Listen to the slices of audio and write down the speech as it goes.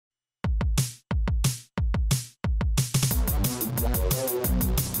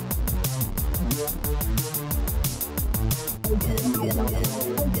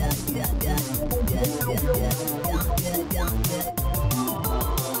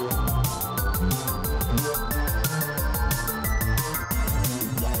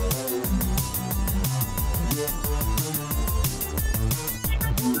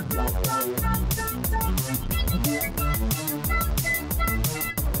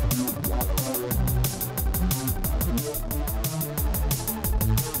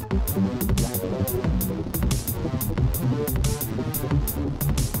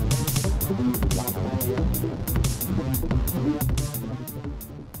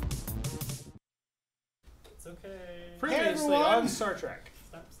okay. Previously on Star Trek.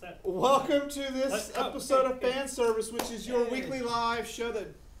 Stop. Welcome to this episode of Fanservice, which is your weekly live show that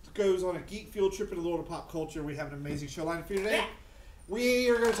goes on a geek field trip into the world of pop culture. We have an amazing show lined for you today. We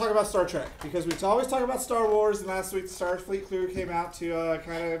are going to talk about Star Trek because we always talk about Star Wars, and last week the Starfleet crew came out to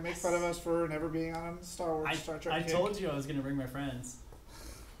kind of make fun of us for never being on a Star Trek. I told you I was going to bring my friends.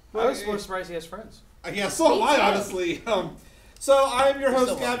 I was more surprised he has friends. Yeah, so am I, honestly. So I'm your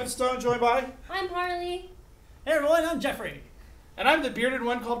host, Gavin Stone, joined by... I'm Harley. Hey everyone, I'm Jeffrey. And I'm the bearded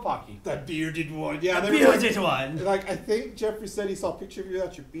one called Pocky. The bearded one. Yeah, the bearded one. Like, I think Jeffrey said he saw a picture of you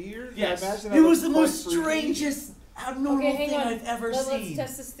without your beard. Yes. I imagine that it was the quite most freaky. strangest, abnormal thing I've ever seen. Let's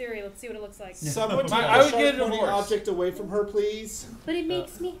test this theory. Let's see what it looks like. Someone take I a would get a sharp-pointed divorce. object away from her, please. But it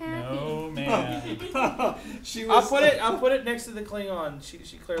makes me happy. No, man. She was, I'll put it next to the Klingon.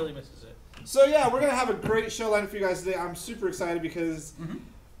 She clearly misses it. So yeah, we're gonna have a great show lined up for you guys today. I'm super excited because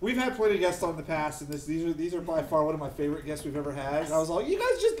we've had plenty of guests on in the past, and these are by far one of my favorite guests we've ever had. And I was like, you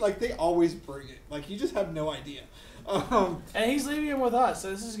guys just like they always bring it. Like you just have no idea. And he's leaving him with us,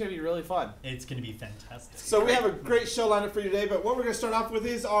 so this is gonna be really fun. It's going to be fantastic. So we have a great show lined up for you today. But what we're gonna start off with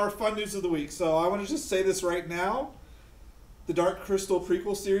is our fun news of the week. So I want to just say this right now. The Dark Crystal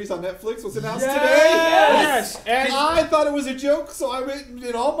prequel series on Netflix was announced today. Yes! And I thought it was a joke, so I went and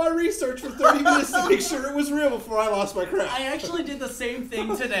did all my research for 30 minutes to make sure it was real before I lost my crap. I actually did the same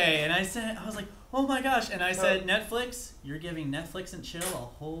thing today, and I was like, oh my gosh, and I said, Netflix, you're giving Netflix and chill a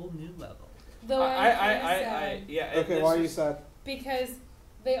whole new level. Though yeah. Okay, why are you sad? Because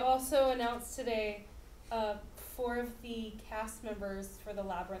they also announced today 4 of the cast members for the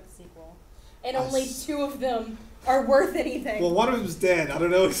Labyrinth sequel. And only 2 of them are worth anything. Well, one of them's dead. I don't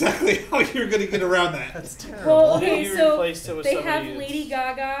know exactly how you're going to get around that. That's terrible. Well, okay, You so replaced it with they somebody have else. Lady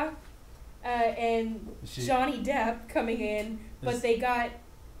Gaga and Johnny Depp coming in, but they got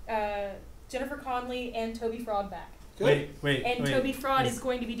Jennifer Connelly and Toby Fraud back. Good. Wait. And Toby Fraud is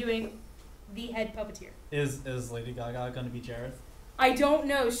going to be doing the head puppeteer. Is Lady Gaga going to be Jareth? I don't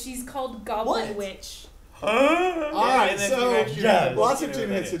know. She's called Goblin What? Witch. Alright, so lots of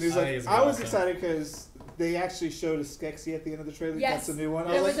Jim Henson news. He's I was awesome. excited because they actually showed a Skeksis at the end of the trailer. Yes, That's a new one.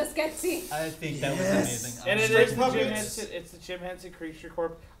 I there was was like, a Skeksis. I think that was Yes. amazing. And it Straight is the puppets. Jim Henson. It's the Jim Henson Creature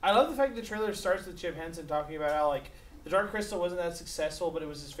Corp. I love the fact the trailer starts with Jim Henson talking about how like the Dark Crystal wasn't that successful, but it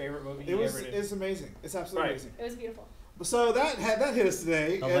was his favorite movie he ever did. It's amazing. It's absolutely Right. amazing. It was beautiful. So that hit us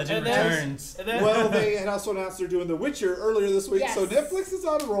today. The legend and then- returns. And then, Well, they had also announced they're doing The Witcher earlier this week, Yes. so Netflix is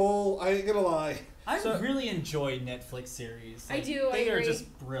on a roll. I ain't gonna lie. I So- really enjoy Netflix series. I do, I They are agree.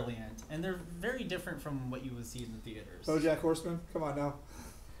 just brilliant, and they're very different from what you would see in the theaters. BoJack Horseman, come on now.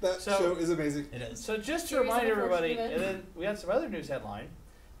 That So- show is amazing. It is. so just to Series remind of everybody, unfortunate and then we had some other news headline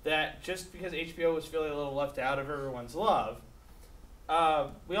that just because HBO was feeling a little left out of everyone's love,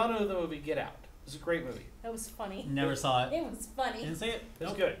 we all know the movie Get Out. It was a great movie. That was funny. Never saw it. It was funny. Didn't see it. It was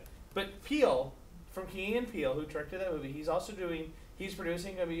Nope. good. But Peele, from Key and Peele, who directed that movie, he's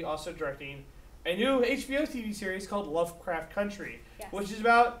producing, going to be also directing a new HBO TV series called Lovecraft Country, Yes. which is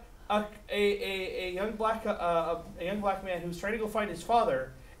about a young black man who's trying to go find his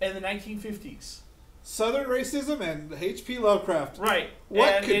father in the 1950s. Southern racism and H.P. Lovecraft. Right. What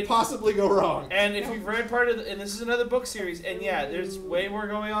And could possibly go wrong? And if you've read part of and this is another book series, and yeah, there's way more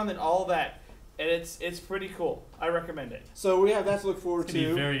going on than all that, and it's pretty cool. I recommend it. So we have that to look forward It's gonna be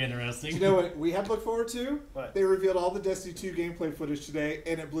to. very interesting. You know what we have to look forward to? What? They revealed all the Destiny 2 gameplay footage today,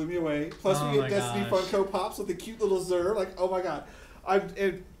 and it blew me away. Plus, Oh we my get Destiny gosh. Funko Pops with the cute little Zer. Like, oh my god.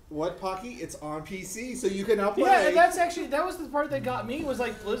 And what, Pocky? It's on PC, so you can now play. Yeah, and that was the part that got me was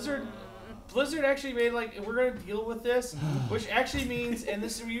like Blizzard actually made like we're gonna deal with this, which actually means, and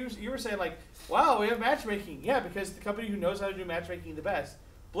this you were saying like, wow, we have matchmaking. Yeah, because the company who knows how to do matchmaking the best,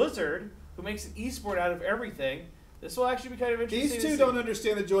 Blizzard, who makes an esport out of everything. This will actually be kind of interesting. These to two see. don't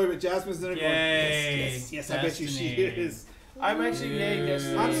understand the joy, but Jasmine's there going, Yay, yes, I bet you she Destiny. is. I'm actually yay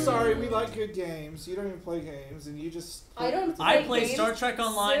Destiny. I'm sorry, we like good games. You don't even play games, and you just... I don't I play play games, Star Trek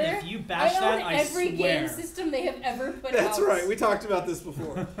Online. sir. If you bash I that, own I every swear. game system they have ever put out. That's right. We talked about this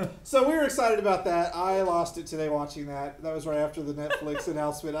before. So we were excited about that. I lost it today watching that. That was right after the Netflix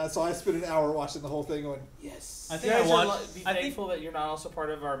announcement. So I spent an hour watching the whole thing going, yes. I You think guys I should watched. be I think thankful that you're not also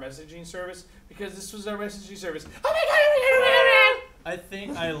part of our messaging service because this was our messaging service. I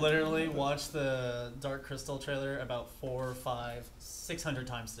think I literally watched the Dark Crystal trailer about 400, 500, 600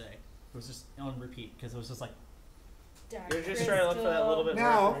 times today. It was just on repeat because it was just like, Dark You're just trying to look for that little bit more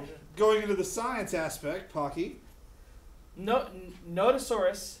Now, information. going into the science aspect, Pocky. No,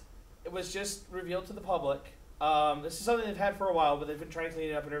 Notosaurus, it was just revealed to the public. This is something they've had for a while, but they've been trying to clean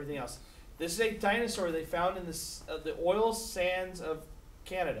it up and everything else. This is a dinosaur they found in the oil sands of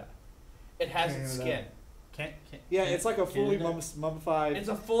Canada. It has its Canada. skin. Yeah, it's like a fully Canada? mummified. It's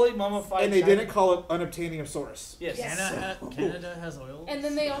a fully mummified. And they giant- didn't call it unobtaining of Saurus. Yes. Canada has oil. And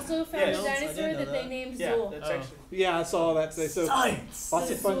then they also found Yes. a I dinosaur didn't know that they that. named Yeah, Zool. that's Oh. actually. Yeah, I saw that today. So Science. lots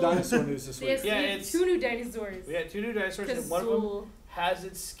of fun Zool. dinosaur news this They have week. Yeah, it's- 2 new dinosaurs. We had 2 new dinosaurs, and Because one of them Zool. has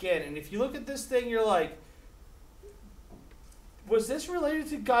its skin. And if you look at this thing, you're like, was this related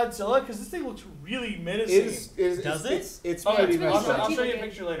to Godzilla? Because this thing looks really menacing. Does it? It's Oh, pretty it's really messed I'll up. show you a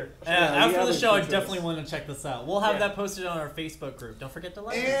picture later. Yeah, After yeah, the there's show, I pictures. definitely want to check this out. We'll have Yeah. that posted on our Facebook group. Don't forget to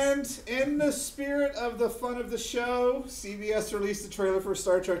like us. And in the spirit of the fun of the show, CBS released the trailer for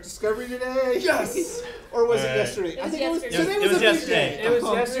Star Trek Discovery today. Yes! Or was it yesterday? It was It was yesterday. today. It Was was a big yesterday. day. It was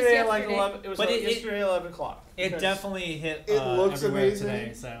Um, yesterday at like yesterday. 11. It was But it- yesterday at 11 o'clock. It Because- definitely hit. It looks everywhere amazing.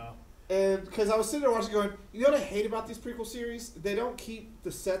 today. So And because I was sitting there watching, going, you know what I hate about these prequel series? They don't keep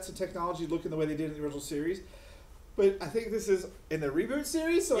the sets and technology looking the way they did in the original series. But I think this is in the reboot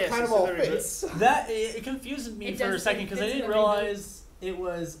series, so Yes, it kind of it's in all the reboot. fits. that it confused me It for a does second because I fit didn't the realize it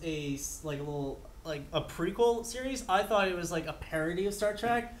was like a little like a prequel series. I thought it was like a parody of Star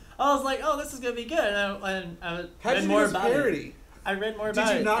Trek. I was like, oh, this is gonna be good. And I How did read you more know it's about parody? it. I read more Did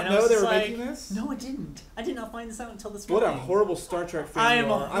about it. you not and I know was they just were like, making this? No, I didn't. I did not find this out until this What a morning. horrible Star Trek fan I you am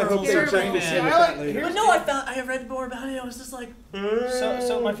a are. I horrible hope they Star change Trek the fan. shit with I that like- later. But no, I read more about it. I was just like,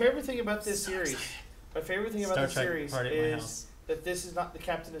 So my favorite thing about this series, my favorite thing about Star this Trek series party at my is house. that this is not the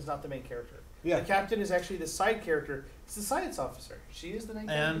captain is not the main character. Yeah. The captain is actually the side character. It's the science officer. She is the main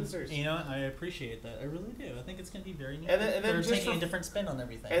character of And the series. you know, I appreciate that. I really do. I think it's gonna be very neat. And then They're just taking for- a different spin on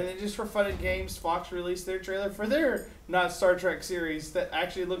everything. And then just for fun and games, Fox released their trailer for their not Star Trek series that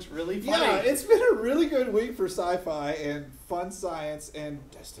actually looks really funny. Yeah, it's been a really good week for sci-fi and fun science and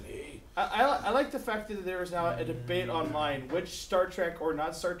destiny. I like the fact that there is now a debate online. Which Star Trek or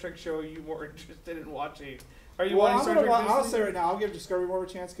not Star Trek show are you more interested in watching? Are you Well, watching Star Trek? I'll Disney? say right now, I'll give Discovery more of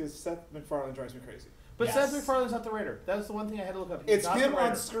a chance because Seth MacFarlane drives me crazy. But Yes. Seth MacFarlane's not the writer. That's the one thing I had to look up. He's It's not him the on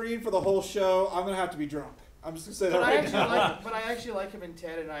writer. screen for the whole show. I'm gonna have to be drunk. I'm just gonna say that But I right actually now. like him in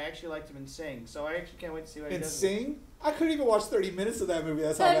Ted, and I actually liked him in Sing. So I actually can't wait to see what he And does. Sing, I couldn't even watch 30 minutes of that movie.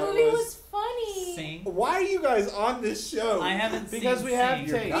 That's how That that movie was. was funny. Sing. Why are you guys on this show? I haven't Because seen we have Sing.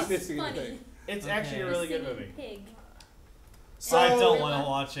 You're taste. not It's missing funny. anything. It's Okay. actually a really good Singing movie. Pig. So, I don't want to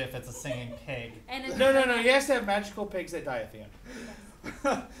watch it if it's a singing pig. And a- No. He has to have magical pigs that die at the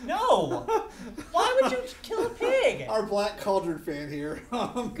end. No! Why would you kill a pig? Our Black Cauldron fan here.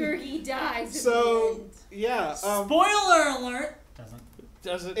 Gurgi dies at So, the end. yeah. Spoiler alert! Doesn't.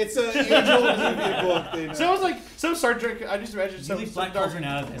 Does it? It's an angel movie book. They know. So it was like some Star Trek. I just imagine You some leave Black dark. Cauldron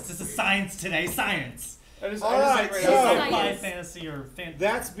out of this. This is science today. Science. I just Alright, right so- now- Science. Sci-fi, fantasy, or fan.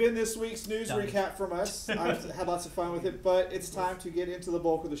 That's been this week's news Done. recap from us. I've had lots of fun with it, but it's time to get into the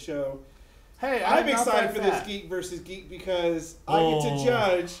bulk of the show. Hey, I'm not excited that for this fat. Geek versus Geek because I get to Oh.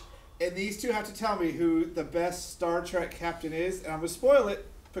 judge, and these two have to tell me who the best Star Trek captain is, and I'm going to spoil it.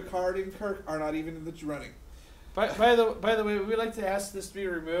 Picard and Kirk are not even in the running. By the way, we like to ask this to be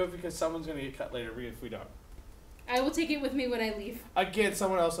removed because someone's going to get cut later if we don't. I will take it with me when I leave. Again,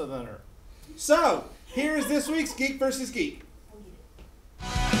 someone else other than her. So, here is this week's Geek versus Geek.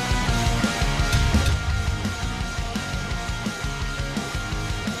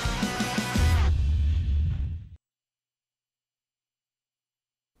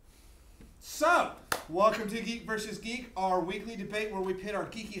 So, welcome to Geek versus Geek, our weekly debate where we pit our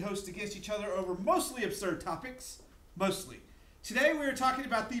geeky hosts against each other over mostly absurd topics. Mostly. Today we are talking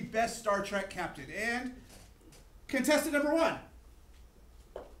about the best Star Trek captain and contestant number one.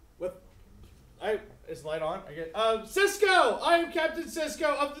 Is the light on? I get Cisco. I am Captain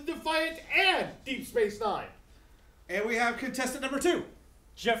Cisco of the Defiant and Deep Space Nine. And we have contestant number two.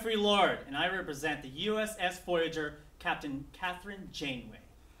 Jeffrey Lord, and I represent the USS Voyager, Captain Catherine Janeway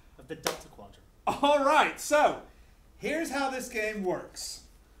of the Delta Quadrant. All right, so here's how this game works.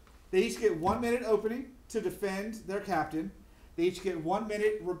 They each get 1 minute opening to defend their captain. They each get 1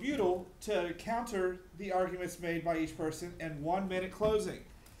 minute rebuttal to counter the arguments made by each person, and 1 minute closing.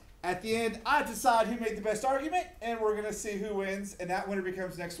 At the end, I decide who made the best argument, and we're going to see who wins, and that winner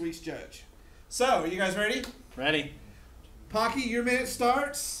becomes next week's judge. So, are you guys ready? Ready? Pocky, your minute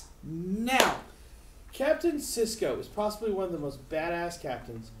starts now. Captain Cisco is possibly one of the most badass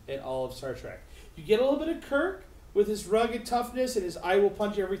captains in all of Star Trek. You get a little bit of Kirk with his rugged toughness and his I will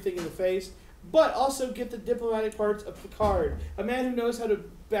punch everything in the face, but also get the diplomatic parts of Picard, a man who knows how to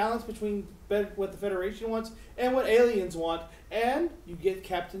balance between what the Federation wants and what aliens want, and you get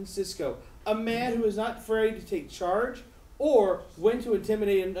Captain Cisco, a man who is not afraid to take charge or when to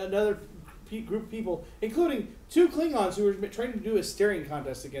intimidate another group of people, including 2 Klingons who were trying to do a staring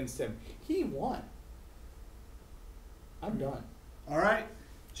contest against him. He won. I'm done. All right.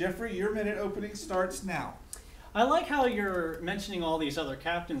 Jeffrey, your minute opening starts now. I like how you're mentioning all these other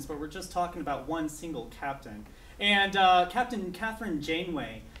captains, but we're just talking about one single captain. And Captain Catherine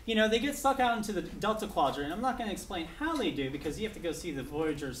Janeway, you know, they get stuck out into the Delta Quadrant. I'm not going to explain how they do because you have to go see the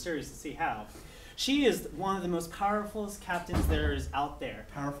Voyager series to see how. She is one of the most powerful captains there is out there.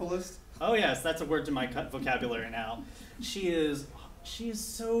 Powerfulest? Oh yes, that's a word to my vocabulary now. She is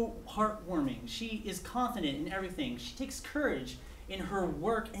so heartwarming. She is confident in everything. She takes courage in her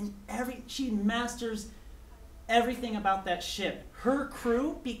work and she masters everything about that ship. Her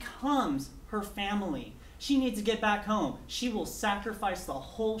crew becomes her family. She needs to get back home. She will sacrifice the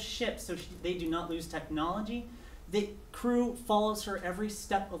whole ship so they do not lose technology. The crew follows her every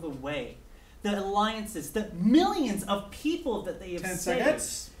step of the way. The alliances, the millions of people that they have 10 saved.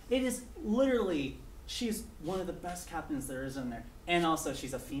 seconds. It is literally, she's one of the best captains there is in there. And also,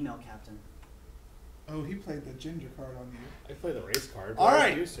 she's a female captain. Oh, he played the ginger card on you. I play the race card. All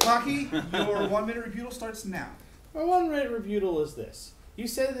right, Hockey, your 1 minute rebuttal starts now. My 1 minute rebuttal is this. You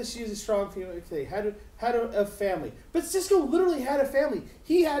said that she's a strong female, had a family. But Cisco literally had a family.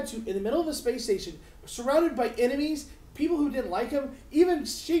 He had to, in the middle of a space station, surrounded by enemies, people who didn't like him, even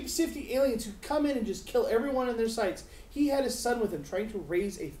shape-shifty aliens who come in and just kill everyone in their sights. He had his son with him, trying to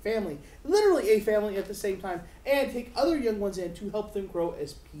raise a family, literally a family at the same time, and take other young ones in to help them grow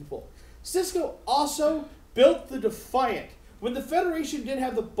as people. Cisco also built the Defiant. When the Federation didn't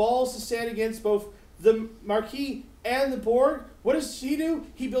have the balls to stand against both the Maquis and the Borg, what does he do?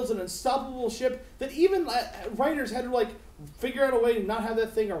 He builds an unstoppable ship that even writers had to figure out a way to not have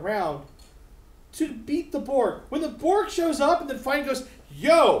that thing around to beat the Borg. When the Borg shows up and the Defiant goes,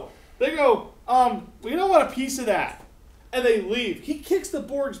 yo, they go, we don't want a piece of that. And they leave. He kicks the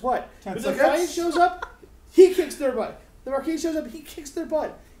Borg's butt. When the Defiant shows up, he kicks their butt. The Maquis shows up, he kicks their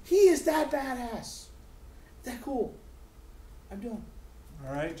butt. He is that badass. That cool. I'm done.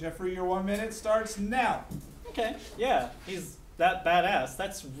 All right, Jeffrey, your 1 minute starts now. Okay, yeah, he's that badass.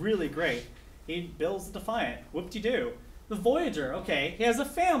 That's really great. He builds the Defiant. Whoop-de-doo. The Voyager, okay, he has a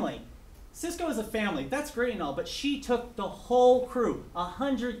family. Cisco has a family. That's great and all, but she took the whole crew,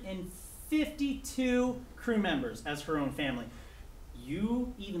 152 crew members as her own family.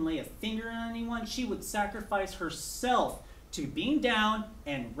 You even lay a finger on anyone, she would sacrifice herself to beam down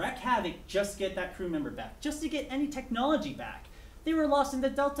and wreak havoc just to get that crew member back, just to get any technology back. They were lost in the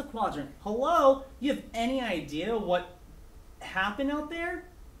Delta Quadrant. Hello? You have any idea what happened out there?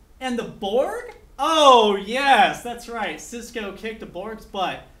 And the Borg? Oh, yes, that's right. Cisco kicked the Borg's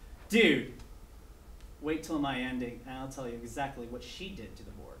butt. Dude, wait till my ending, and I'll tell you exactly what she did to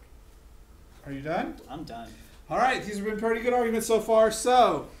the Borg. Are you done? I'm done. All right, these have been pretty good arguments so far,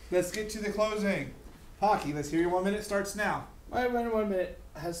 so let's get to the closing. Hockey, let's hear your 1 minute starts now. My 1 minute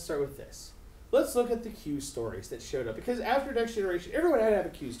has to start with this. Let's look at the Q stories that showed up. Because after Next Generation, everyone had to have a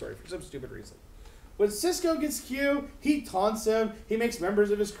Q story for some stupid reason. When Cisco gets Q, he taunts him, he makes members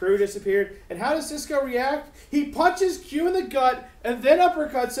of his crew disappear, and how does Cisco react? He punches Q in the gut, and then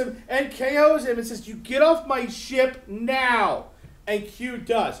uppercuts him, and KOs him, and says, you get off my ship now! And Q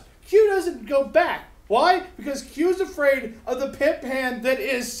does. Q doesn't go back. Why? Because Q's afraid of the pimp hand that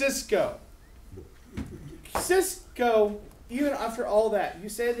is Cisco. Cisco, even after all that, you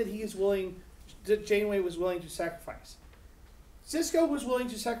say that he is willing, that Janeway was willing to sacrifice. Cisco was willing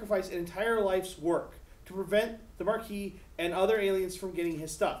to sacrifice an entire life's work to prevent the Maquis and other aliens from getting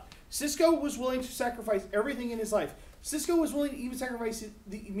his stuff. Cisco was willing to sacrifice everything in his life. Cisco was willing to even sacrifice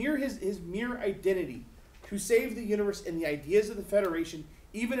his mere identity to save the universe and the ideas of the Federation,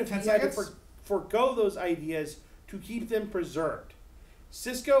 even if he had to forgo those ideas to keep them preserved.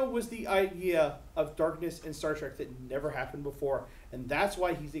 Cisco was the idea of darkness in Star Trek that never happened before, and that's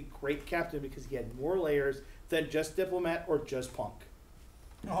why he's a great captain, because he had more layers than just diplomat or just punk.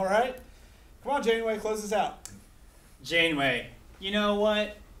 All right. Come on, Janeway, close this out. Janeway, you know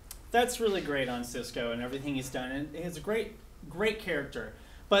what? That's really great on Cisco and everything he's done, and he's a great character.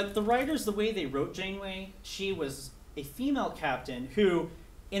 But the writers, the way they wrote Janeway, she was a female captain who,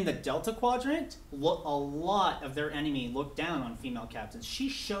 in the Delta Quadrant, a lot of their enemy looked down on female captains. She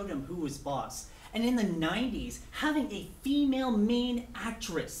showed them who was boss. And in the 90s, having a female main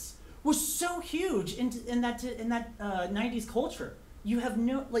actress was so huge in that 90s culture. You have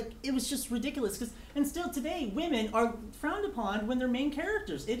no, it was just ridiculous. And still today, women are frowned upon when they're main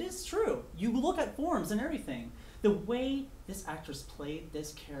characters. It is true. You look at forums and everything. The way this actress played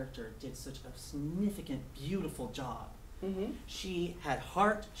this character did such a significant, beautiful job. Mm-hmm. She had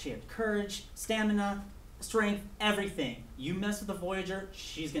heart, she had courage, stamina, strength, everything. You mess with the Voyager,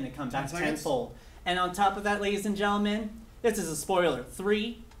 she's going to come back tenfold. And on top of that, ladies and gentlemen, this is a spoiler.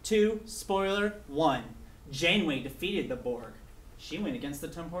 3, 2, spoiler, 1. Janeway defeated the Borg. She went against the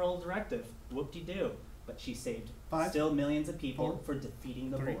temporal directive. Whoop-de-doo. But she saved 5, still millions of people 4, for defeating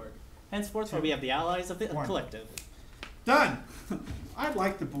the 3, Borg. Henceforth, 2, we have the allies of the 1. collective. Done. I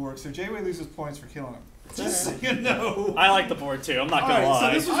like the Borg, so Janeway loses points for killing him. Just so you know. I like the Borg too. I'm not gonna Alright, so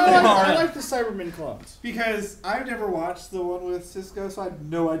lie. this was really hard. I like the Cybermen clones. Because I've never watched the one with Cisco, so I had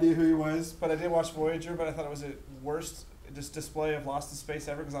no idea who he was. But I did watch Voyager, but I thought it was the worst display of Lost in Space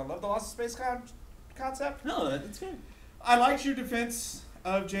ever because I love the Lost in Space concept. No, that's good. I liked your defense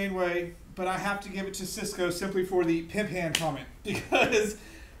of Janeway, but I have to give it to Cisco simply for the pimp hand comment. Because,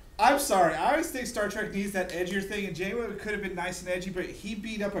 I'm sorry, I always think Star Trek needs that edgier thing, and Janeway could have been nice and edgy, but he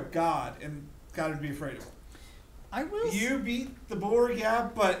beat up a god, and God would be afraid of him. I will. You beat the Borg, yeah,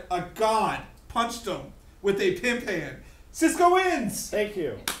 but a god punched him with a pimp hand. Cisco wins! Thank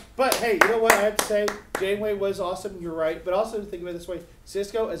you. But hey, you know what I have to say? Janeway was awesome. You're right. But also think of it this way: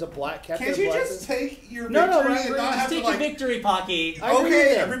 Cisco as a black captain. Can't you of just Black take your No, victory I and agree. not have Just to take your like? victory, Pocky. I agree Okay,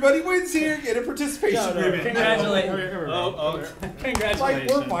 with him. everybody wins here. Get a participation ribbon. Congratulations. Oh, Congratulations. Like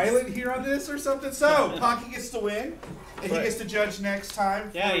we're violent here on this or something. So Pocky gets to win, and he Right. gets to judge next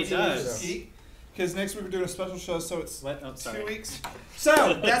time. Yeah, he for does. Geek. Because next week we're doing a special show, so it's What? Oh, sorry. 2 weeks.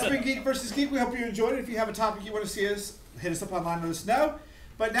 So that's been Geek versus Geek. We hope you enjoyed it. If you have a topic you want to see us, hit us up online. Let us know.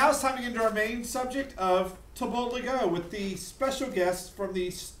 But now it's time to get into our main subject of To Boldly Go with the special guests from the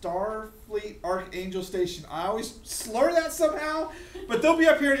Starfleet Archangel Station. I always slur that somehow, but they'll be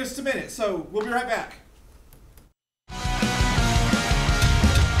up here in just a minute. So we'll be right back.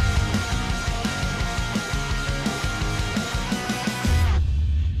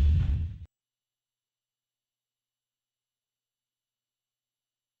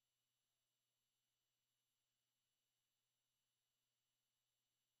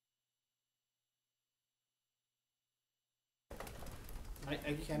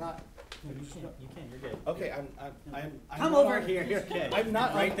 I cannot. You can. You're good. Okay, I'm Come not over on- here. You're good. I'm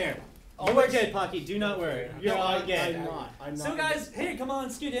not right on- there. Oh, You are it's- good, Pocky. Do not worry. You're No, all I'm good. not. I'm not. So guys, hey, come on,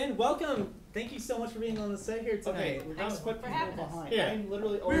 scoot in. Welcome. Thank you so much for being on the set here tonight. Okay, we're Thanks gonna put for people having us. behind. Yeah. I'm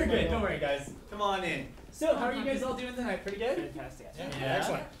literally. We're good. Don't worry, guys. Come on in. So, how are you guys all doing tonight? Pretty good? Fantastic. Yeah.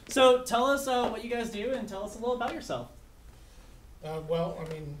 Excellent. So, tell us what you guys do and tell us a little about yourself. Well,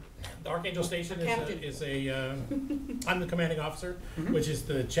 I mean, the Archangel Station Captain. is a I'm the commanding officer, Mhm. which is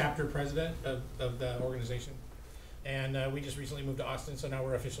the chapter president of the organization. And we just recently moved to Austin, so now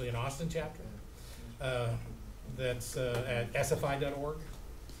we're officially an Austin chapter. That's at sfi.org.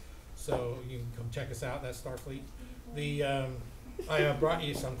 So you can come check us out. That's Starfleet. I brought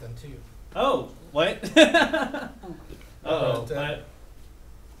you something too. Oh, what? Oh, But,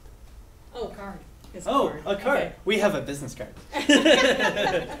 Oh, card. It's oh, card. a card. Okay. We have a business card.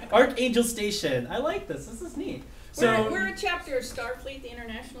 Archangel Station. I like this. This is neat. So, We're a chapter of Starfleet, the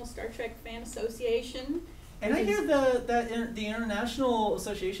International Star Trek Fan Association. and I hear the International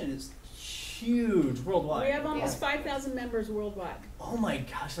Association is huge worldwide. We have almost 5,000 members worldwide. Oh my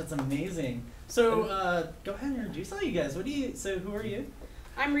gosh, that's amazing. So, go ahead and introduce all you guys. So who are you?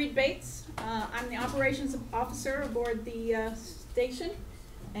 I'm Reed Bates. I'm the operations officer aboard the station,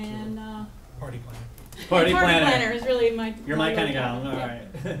 and party planner. Party planner. is really my. You're my kind of gal. Yeah. All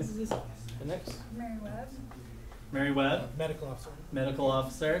right. This is- The next. Mary Webb, Medical officer. medical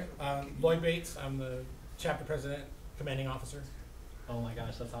officer. Lloyd Bates. I'm the chapter president, commanding officer. Oh my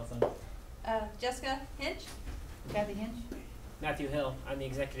gosh, that's awesome. Jessica Hinch. Kathy Hinch. Matthew Hill. I'm the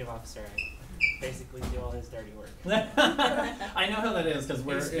executive officer. I basically do all his dirty work. I know how that is because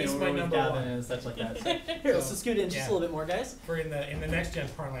we're, He's we're my with number Gavin one. and such like that. So, here, let's just scoot in just Yeah. a little bit more, guys. For in the next gen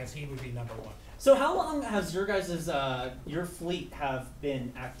parlance, he would be number one. So how long has your guys' your fleet have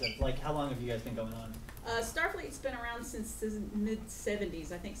been active? Like how long have you guys been going on? Starfleet's been around since the mid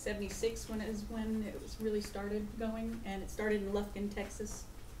 70s. I think 76 when it was really started going, and it started in Lufkin, Texas.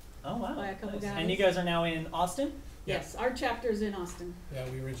 Oh wow. By a couple guys. And you guys are now in Austin? Yeah. Yes, our chapter's in Austin. Yeah,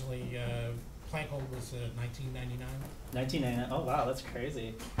 we originally Plankhold was 1999. 1999. Oh wow, that's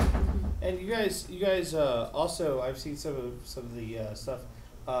crazy. And you guys also, I've seen some of the stuff.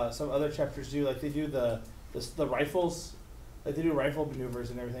 Some other chapters do, like they do the rifles, like they do rifle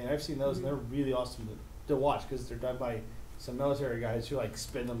maneuvers and everything. I've seen those, and they're really awesome to watch because they're done by some military guys who like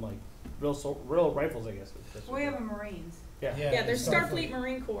spin them like real rifles, I guess. We have a Marines. Yeah. Yeah, there's Starfleet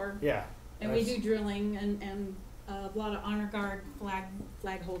Marine Corps, Yeah. and we do drilling and a lot of honor guard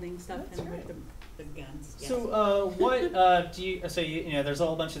flag holding stuff That's and great. with the guns. Yes. So what do you? So you know, there's a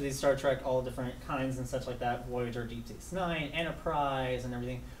whole bunch of these Star Trek, all different kinds and such like that. Voyager, Deep Space Nine, Enterprise, and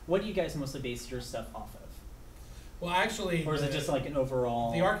everything. What do you guys mostly base your stuff off of? Well, actually, Or is it just like an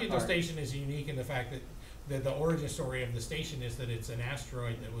overall? the Archangel arc? Station is unique in the fact that the origin story of the station is that it's an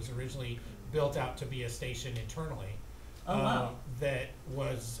asteroid that was originally built out to be a station internally, that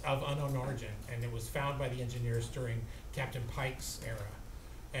was of unknown origin, and it was found by the engineers during Captain Pike's era,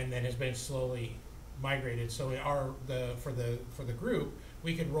 and then has been slowly migrated. So for the group,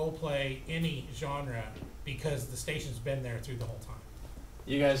 we could role play any genre because the station's been there through the whole time.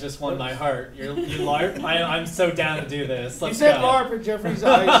 You guys just won my heart. You LARP. I'm so down to do this. Let's you said go. LARP and Jeffrey's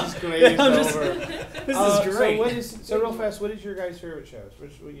eyes just glazed over. This is great. So real fast, what is your guys' favorite shows?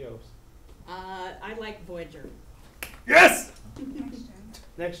 What yours? I like Voyager. Yes.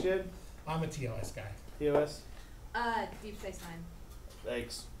 Next gen? I'm a TOS guy. TOS? Deep Space Nine.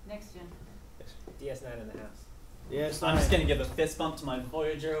 Thanks. Next gen. DS9 in the house. Yes, I'm just gonna give a fist bump to my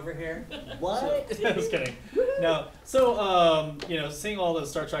Voyager over here. What? I was kidding. No. So, seeing all those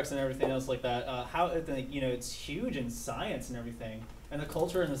Star Treks and everything else like that, it's huge in science and everything, and the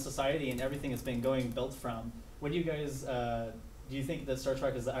culture and the society and everything it's been built from. What do you guys? Do you think that Star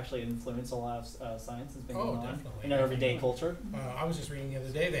Trek has actually influenced a lot of science that's been going on definitely. in our everyday culture? I was just reading the other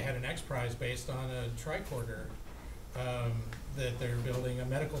day they had an X Prize based on a tricorder that they're building a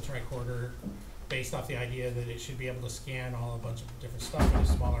medical tricorder based off the idea that it should be able to scan a bunch of different stuff in a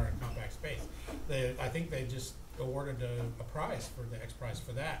smaller and compact space. I think they just awarded a prize for the X Prize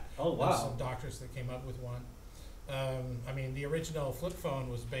for that. Oh, wow. There's some doctors that came up with one. The original flip phone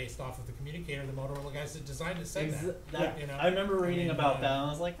was based off of the communicator. The Motorola guys that designed it said that. I remember reading about that, and I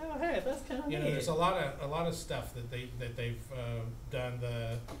was like, oh, hey, that's kind of neat. There's a lot of stuff that they've done.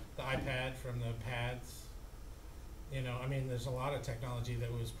 The iPad from the pads. There's a lot of technology that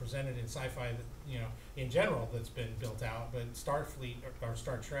was presented in sci-fi that, in general, that's been built out. But Starfleet or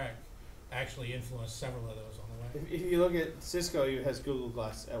Star Trek actually influenced several of those on the way. If you look at Cisco, he has Google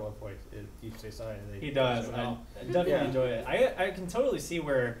Glass at one point in Deep Space Nine. He does. I definitely enjoy it. I can totally see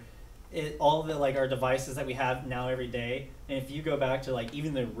where all the our devices that we have now every day, and if you go back to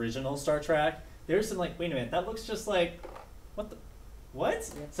even the original Star Trek, there's some wait a minute, that looks just like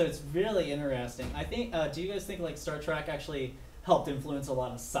what? Yeah. So it's really interesting. I think. Do you guys think Star Trek actually helped influence a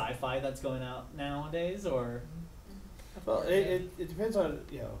lot of sci-fi that's going out nowadays, or? Well, it depends on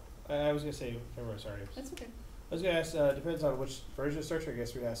I was gonna say. Sorry. That's okay. I was gonna ask. Depends on which version of Star Trek. I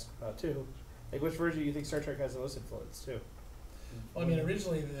guess we'd ask about too. Which version do you think Star Trek has the most influence too? Well,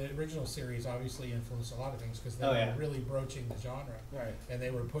 originally the original series obviously influenced a lot of things because they were really broaching the genre, right? And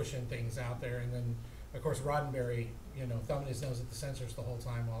they were pushing things out there. And then, of course, Roddenberry, thumbing his nose at the censors the whole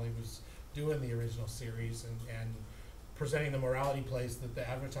time while he was doing the original series and presenting the morality plays that the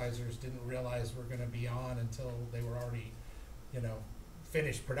advertisers didn't realize were going to be on until they were already,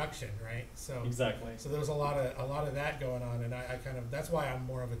 finished production, right? So exactly. So there was a lot of that going on, and I kind of that's why I'm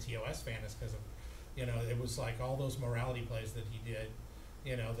more of a TOS fan is because of. It was all those morality plays that he did.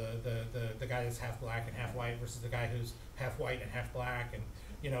 The guy that's half black and half white versus the guy who's half white and half black, and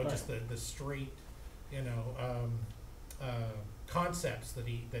right. Just the straight, concepts that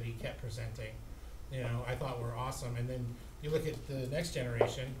he kept presenting. I thought were awesome. And then you look at the Next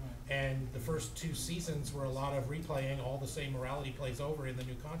Generation, and the first 2 seasons were a lot of replaying all the same morality plays over in the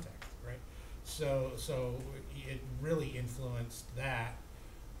new context, right? So it really influenced that.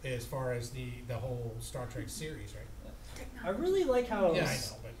 As far as the whole Star Trek series, right? I really like how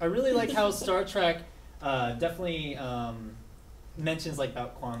I really like how Star Trek definitely mentions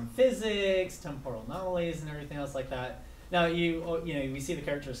about quantum physics, temporal anomalies, and everything else like that. Now we see the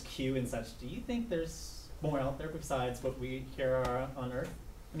characters Q and such. Do you think there's more out there besides what we here are on Earth?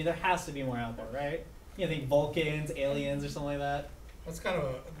 There has to be more out there, right? Think Vulcans, aliens, or something like that. That's kind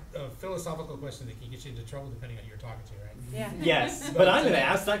of a philosophical question that can get you into trouble depending on who you're talking to, right? Yeah. Yes, but I'm going to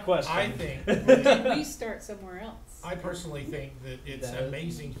ask that question. I think We start somewhere else. I personally think that it's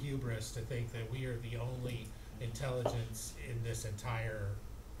amazing hubris to think that we are the only intelligence in this entire,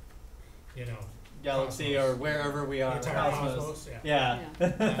 galaxy cosmos. Or wherever we are. Entire cosmos. Yeah.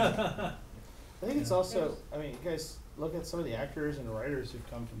 I think it's also. You guys look at some of the actors and writers who've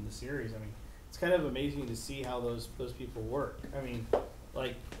come from the series. It's kind of amazing to see how those people work.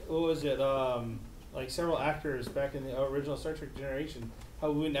 What was it? Several actors back in the original Star Trek generation,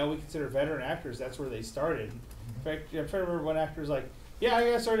 how now we consider veteran actors. That's where they started. In fact, I'm trying to remember one actor's "Yeah,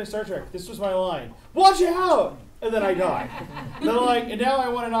 I got started in Star Trek. This was my line. Watch out!" And then I died. And they're and now I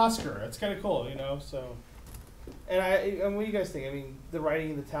won an Oscar. That's kind of cool, So, and what do you guys think? The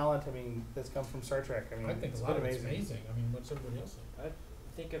writing, the talent. That's come from Star Trek. I think it's a lot of been it's amazing. What's everybody else think? I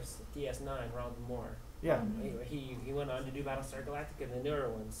think of DS9, Ron Moore. Yeah. He went on to do Battlestar Galactica, the newer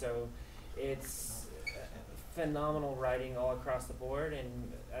one. So it's phenomenal writing all across the board.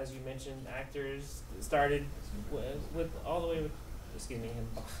 And as you mentioned, actors started with all the way with, excuse me,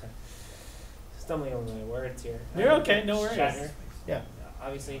 I'm stumbling over my words here. You're okay, no worries. Shatner. Yeah.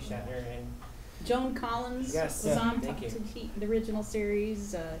 Obviously Shatner and Joan Collins Yes, was yeah. on Thank you. the original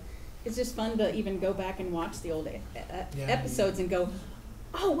series. It's just fun to even go back and watch the old episodes and go,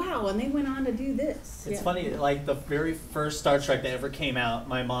 oh wow, and they went on to do this. It's funny, like the very first Star Trek that ever came out,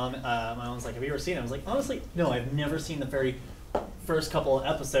 my mom was like, have you ever seen it? I was like, honestly, no, I've never seen the very first couple of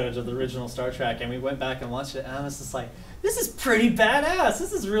episodes of the original Star Trek, and we went back and watched it, and I was just like, this is pretty badass,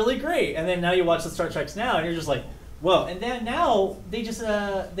 this is really great. And then now you watch the Star Treks now, and you're just like, whoa. And then now, they just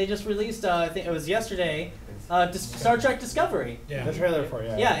released, I think it was yesterday, Star Trek Discovery. Yeah. The trailer for you.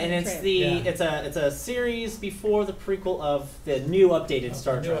 Yeah, and it's a series before the prequel of the new updated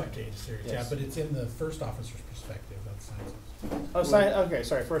Star New Trek. updated series, Yes. yeah, but it's in the first officer's perspective of science. Oh, science. Okay,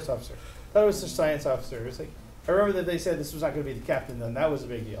 sorry, first officer. Thought it was the science officer. It was like, I remember that they said this was not going to be the captain. Then that was a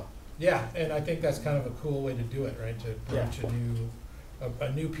big deal. Yeah, and I think that's kind of a cool way to do it, right? To broach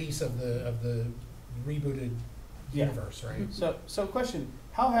a new piece of the rebooted Yeah. universe, right? So question: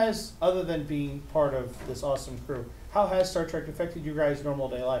 how has, other than being part of this awesome crew, how has Star Trek affected you guys' normal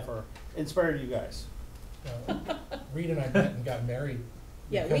day life or inspired you guys? Reed and I met and got married.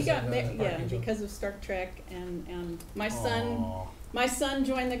 Yeah, we because got of, married. Yeah, Archangel. because of Star Trek, and my son. Aw. My son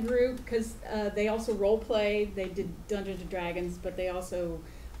joined the group because they also role play. They did Dungeons and Dragons, but they also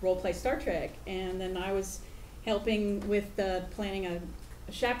role play Star Trek. And then I was helping with planning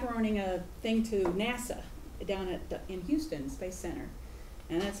chaperoning a thing to NASA down in Houston Space Center,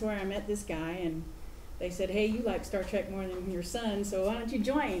 and that's where I met this guy. And they said, "Hey, you like Star Trek more than your son, so why don't you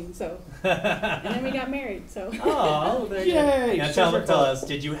join?" So, and then we got married. So, Oh, there you Yay! go. Now tell us,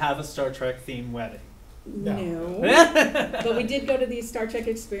 did you have a Star Trek themed wedding? no. I'm But we did go to the Star Trek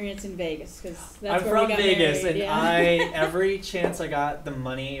experience in Vegas because that's where from we got Vegas, married. and Yeah. every chance I got the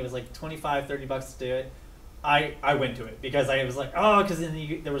money, it was like $25-$30 to do it. I went to it because I was like, oh, because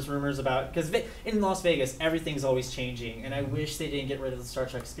then there was rumors about, because in Las Vegas everything's always changing, and I wish they didn't get rid of the Star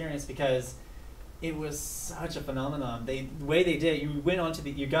Trek experience because it was such a phenomenon. The way they did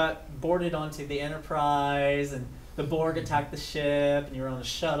it, you got boarded onto the Enterprise, and the Borg attacked the ship, and you were on a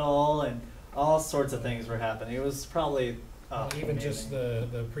shuttle, and all sorts of things were happening. It was probably Even amazing. just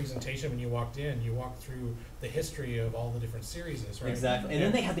the presentation when you walked through the history of all the different series, right? Exactly, and Yeah.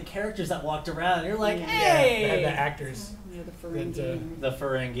 then they had the characters that walked around. And you're like, Yeah. hey, They had the actors. Yeah, the Ferengi. the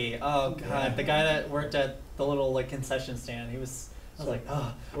Ferengi. Oh god, Yeah. the guy that worked at the little concession stand. I was like,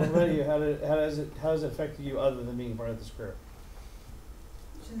 oh. What about you? How has it affected you other than being part of this crew?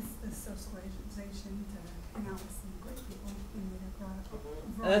 Just the socialization to hang out with some great people and meet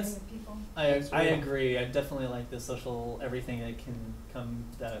a That's- variety of people. I agree. I definitely like the social everything that can come,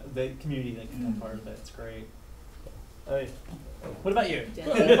 the community that can come part of it. It's great. What about you? Jesse.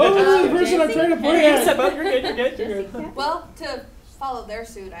 Oh, the person I'm trying to point Yes, at. you're good. You're good. You're good. Jesse? Well, to follow their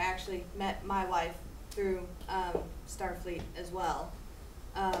suit, I actually met my wife through Starfleet as well.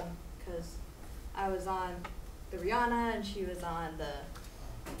 Because I was on the Rihanna and she was on the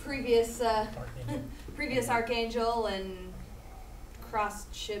previous Archangel. previous Archangel, and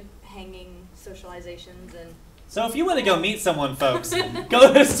cross-ship hanging socializations and So if you want to go meet someone, folks, go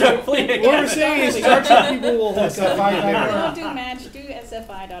to Starfleet. What we're saying is Star Trek people will hook up. Don't do match, do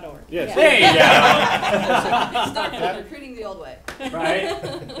sfi.org. Yes. There you go. start recruiting the old way. Right?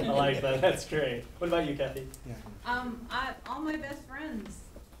 I like that. That's great. What about you, Kathy? All my best friends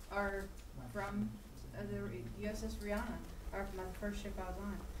are from the USS Rihanna, or from the first ship I was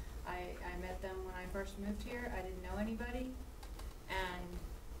on. I met them when I first moved here. I didn't know anybody, and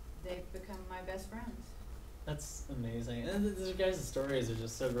they've become my best friends. That's amazing. And these guys' stories are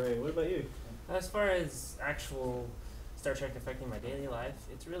just so great. What about you? As far as actual Star Trek affecting my daily life,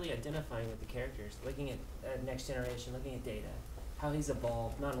 it's really identifying with the characters, looking at Next Generation, looking at Data, how he's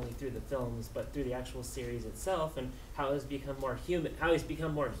evolved not only through the films but through the actual series itself, and how he's become more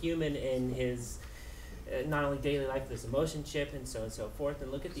human in his not only daily life, this emotion chip and so forth,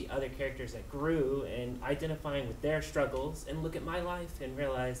 and look at the other characters that grew and identifying with their struggles, and look at my life and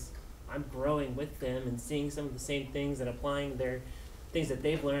realize I'm growing with them and seeing some of the same things and applying their things that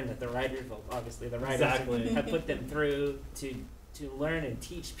they've learned that the writers, well, obviously the writers Exactly. have put them through to learn and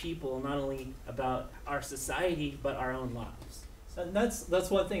teach people not only about our society but our own lives. And that's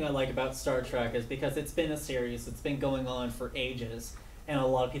one thing I like about Star Trek is because it's been a series, it's been going on for ages, and a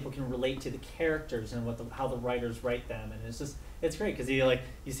lot of people can relate to the characters and how the writers write them, and it's great because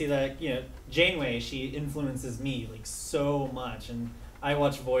you see that Janeway, she influences me so much, and I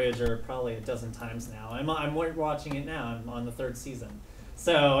watch Voyager probably a dozen times now. I'm watching it now. I'm on the 3rd season,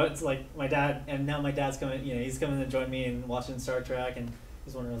 so it's like my dad, and now my dad's coming. He's coming to join me in watching Star Trek, and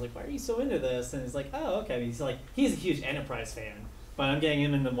he's wondering like, why are you so into this? And he's like, oh, okay. He's a huge Enterprise fan, but I'm getting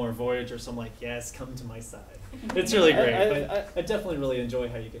him into more Voyager, so I'm like, yes, come to my side. It's really great. But I definitely really enjoy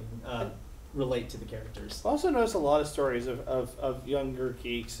how you can relate to the characters. I also noticed a lot of stories of younger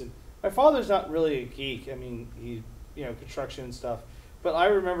geeks, and my father's not really a geek. I mean, he construction and stuff. But I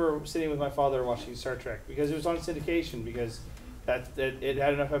remember sitting with my father watching Star Trek because it was on syndication because that it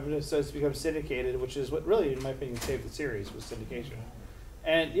had enough episodes to become syndicated, which is what really, in my opinion, saved the series was syndication.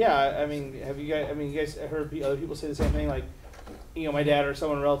 And yeah, I mean, you guys heard other people say the same thing? Like, my dad or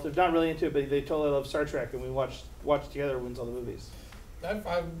someone relative, not really into it, but they totally love Star Trek, and we watched together when all the movies. I'm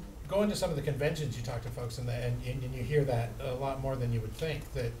going to some of the conventions. You talk to folks and you hear that a lot more than you would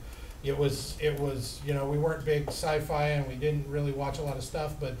think. That it was we weren't big sci-fi and we didn't really watch a lot of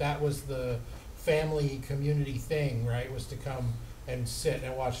stuff, but that was the family community thing, right? Was to come and sit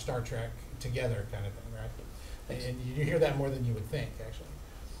and watch Star Trek together, kind of thing, right? And you hear that more than you would think, actually.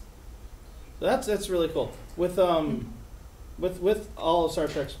 That's really cool. With all of Star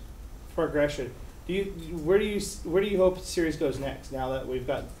Trek's progression, where do you hope the series goes next? Now that we've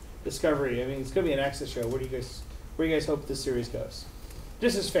got Discovery, I mean, it's going to be an Access show. Where do you guys hope this series goes?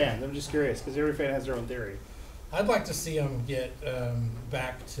 Just as fans, I'm just curious because every fan has their own theory. I'd like to see them get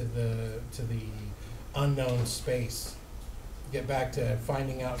back to the unknown space. Get back to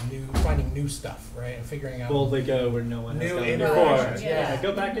finding new stuff, right, and figuring out Boldly Go where no one has new gone interactions. before. Yeah,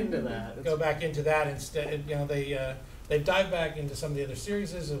 go back into that. Go back into that instead. They've dived back into some of the other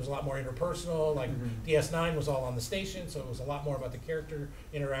series. It was a lot more interpersonal. Like DS9 was all on the station, so it was a lot more about the character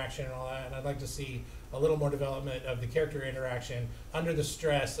interaction and all that. And I'd like to see a little more development of the character interaction under the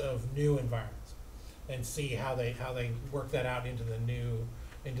stress of new environments, and see how they work that out into the new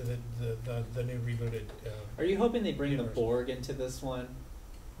rebooted. Are you hoping they bring universe. the Borg into this one?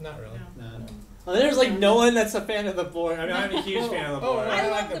 Not really. No. Well, there's like no one that's a fan of the Borg. I mean, I'm a huge fan of the Borg. I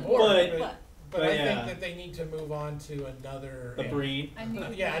like the Borg, but I yeah. think that they need to move on to another. The breed. A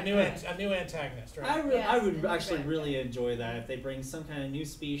new antagonist, right? I would actually really enjoy that if they bring some kind of new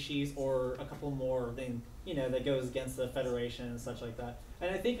species or a couple more that goes against the Federation and such like that.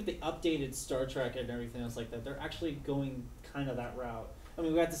 And I think with the updated Star Trek and everything else like that, they're actually going kind of that route. I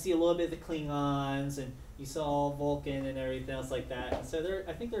mean, we got to see a little bit of the Klingons, and you saw Vulcan and everything else like that. And so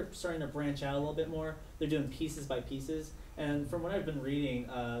I think they're starting to branch out a little bit more. They're doing pieces by pieces. And from what I've been reading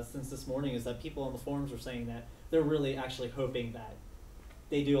since this morning is that people on the forums were saying that they're really actually hoping that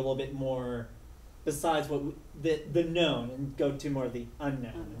they do a little bit more besides what the known and go to more of the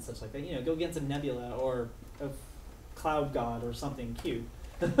unknown and such like that. Go against a nebula or a cloud god or something cute.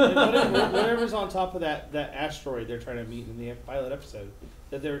 Whatever's on top of that asteroid they're trying to meet in the pilot episode,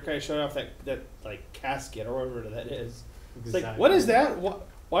 that they were kind of showing off that like casket or whatever that is. It's like, what is that?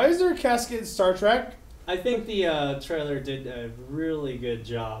 Why is there a casket in Star Trek? I think the trailer did a really good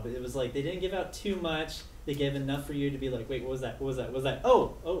job. It was like they didn't give out too much. They gave enough for you to be like, wait, what was that? What was that? What was that?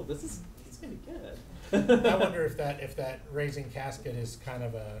 Oh, this is gonna be good. I wonder if that raising casket is kind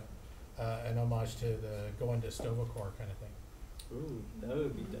of an homage to the going to Stovacor kind of thing. Ooh, that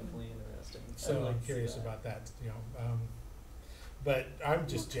would be definitely interesting. So I'm curious about that, but I'm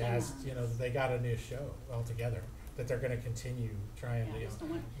just jazzed, that they got a new show altogether, that they're going to continue trying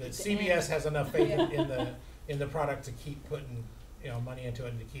that CBS has enough faith in the product to keep putting, money into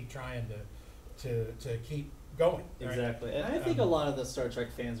it and to keep trying to keep going. Right? Exactly, and I think a lot of the Star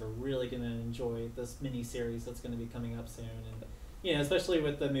Trek fans are really going to enjoy this mini series that's going to be coming up soon, and especially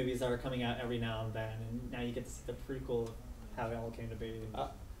with the movies that are coming out every now and then, and now you get to see the prequel of how it all came to be.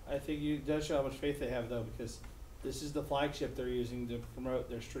 I think it does show how much faith they have, though, because this is the flagship they're using to promote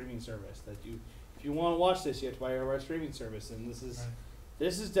their streaming service. That if you want to watch this, you have to buy our streaming service, and this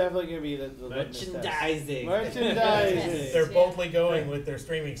is definitely going to be the merchandising. Merchandising. They're boldly going with their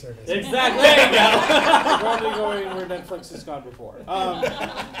streaming service. Exactly. There you go. Boldly going where Netflix has gone before.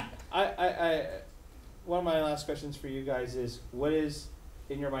 One of my last questions for you guys is: what is,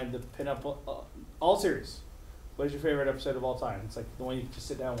 in your mind, the pinup all series? What is your favorite episode of all time? It's like the one you can just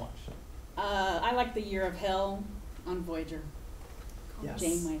sit down and watch. I like the Year of Hell on Voyager. Yes.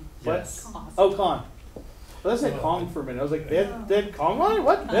 Janeway. Yes. Awesome. Oh, Kong. Well, let's say Kong for a minute. I was like, they had Kong on it?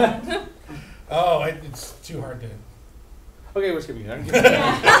 What? It's too hard to. Okay, we're skipping it. I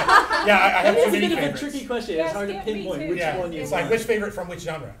have It's too a many bit of a favorites. tricky question. Yeah, It's hard to skip me pinpoint too. which one you It's want. like which favorite from which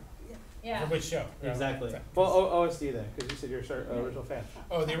genre? Yeah. From which show? Exactly. Well, OSD then, because you said you're an original fan.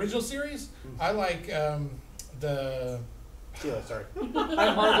 Oh, the original series? I like the. Sheila, sorry. I'm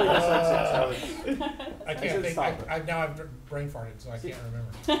hardly dyslexic, I can't think. Now I've brain farted, so I can't remember.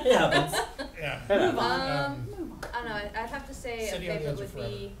 It happens. Yeah. Move on. I don't know. I'd have to say City a on the favorite Edge of would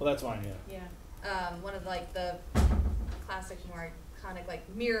be Well, that's mine, yeah. one of the classic more iconic, like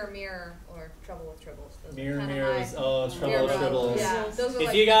Mirror Mirror or Trouble with Tribbles. Those are Mirror kinda mirrors. my- Oh, Trouble with Mirror Tribbles. Yeah, those are If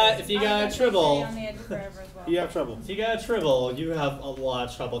like you got the- if you I got was a gonna say Tribble, City on the Edge of Forever as well. You have trouble. if you got a Tribble, you have a lot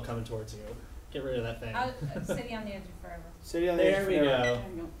of trouble coming towards you. Get rid of that thing. City on the Edge of Forever. City on the Edge There of we Forever. go. There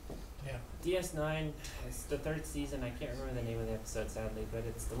you go. DS9 is the 3rd season. I can't remember the name of the episode, sadly, but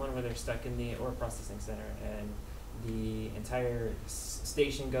it's the one where they're stuck in the ore processing center and the entire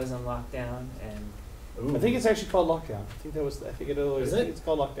station goes on lockdown. And I think it's actually called Lockdown. I think that was. I think it was. Is I think it? it's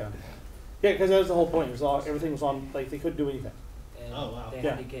called Lockdown. Yeah, because that was the whole point. It was all, everything was on. Like they couldn't do anything. and Oh, wow. they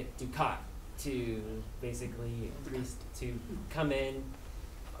Yeah. had to get Ducat to basically to come in,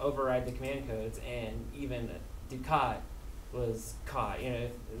 override the command codes, and even Ducat was caught. You know,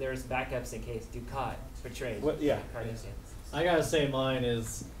 there was backups in case Ducat betrayed What- yeah. the Cardassians. I gotta say mine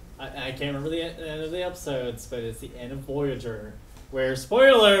is I can't remember the end of the episodes, but it's the end of Voyager, where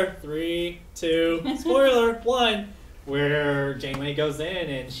spoiler 3, 2, spoiler 1, where Janeway goes in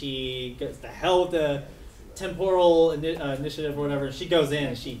and she gets the hell with the temporal initiative or whatever. She goes in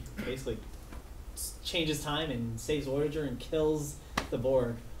and she basically changes time and saves Voyager and kills the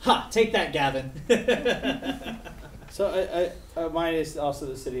Borg. Ha! Take that, Gavin. So mine is also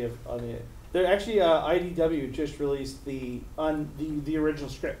the City of on the. They're actually IDW just released the original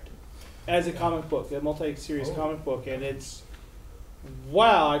script as a comic book, a multi-series comic book, and it's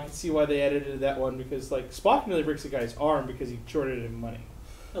wow. I can see why they edited that one because like Spock nearly breaks the guy's arm because he shorted him money.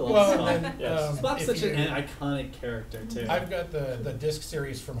 I love Well, Spock. and then, Yes. Spock's if such an you- iconic character too. I've got the disc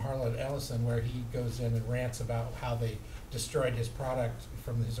series from Harlan Ellison where he goes in and rants about how they destroyed his product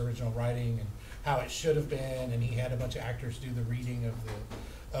from his original writing and how it should have been, and he had a bunch of actors do the reading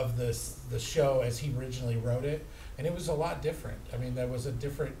of the show as he originally wrote it, and it was a lot different. I mean, there was a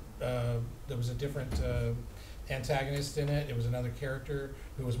different antagonist in it. It was another character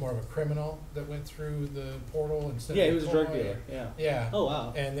who was more of a criminal that went through the portal instead Yeah, of he was a drug dealer. Yeah. Yeah. Oh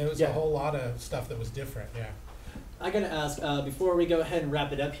wow. And there was Yeah. a whole lot of stuff that was different. Yeah. I gotta ask, before we go ahead and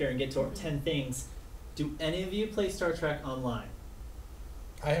wrap it up here and get to our 10 things, do any of you play Star Trek Online?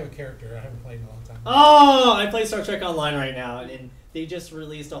 I have a character I haven't played in a long time. Oh, I play Star Trek Online right now, and they just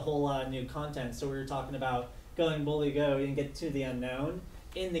released a whole lot of new content. So we were talking about going BOLDY GO and get to the unknown.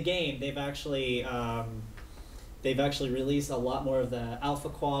 In the game, they've actually released a lot more of the Alpha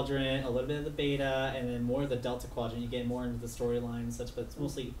Quadrant, a little bit of the Beta, and then more of the Delta Quadrant. You get more into the storyline and such, but it's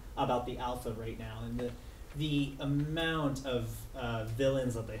mostly about the Alpha right now. And the amount of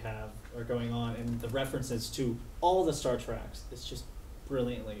villains that they have are going on, and the references to all the Star Treks, it's just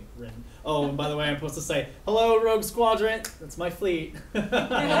brilliantly written. Oh, and by the way, I'm supposed to say, hello, Rogue Squadron. That's my fleet. I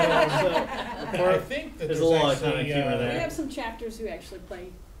think that There's a lot of actually, kind of humor there. We have some chapters who actually play,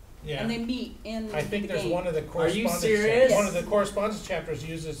 Yeah. and they meet in I think the there's game. one of the Are you correspondence. serious? One of the correspondence chapters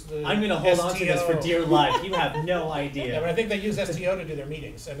uses the. I'm gonna hold on to this for STO. dear life. You have no Yeah, idea. but I think they use STO to do their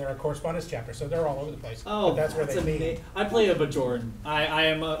meetings, and they're a correspondence chapter, so they're all over the place. Oh, but that's where they meet. amazing. I play a Bajoran. I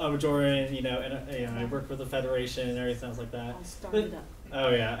am a Bajoran, you know, and I work with the Federation and everything else like that. I'll start But- it up. Oh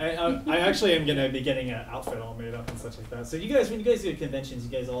yeah, I actually am gonna be getting an outfit all made up and such like that. So you guys, when you guys do conventions, you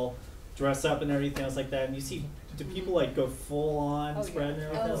guys all dress up and everything else like that, and you see, do people like go full on Oh, spread and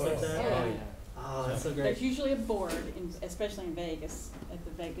everything yeah. else like Oh, that? yeah. Oh, that's so great. There's usually a board, especially in Vegas, at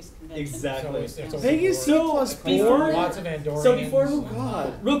the Vegas convention. Exactly. So it's a Vegas board. so plus before- Lots of Andorians. So before we,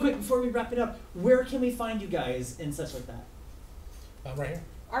 God. real quick before we wrap it up, where can we find you guys and such like that? Right here.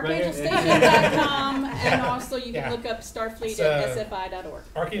 ArchangelStation.com, and also you can Yeah. look up Starfleet It's, at sfi.org.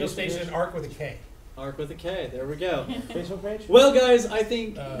 Archangel Station, Arc with a K. Arc with a K. There we go. Facebook page. Well, guys, I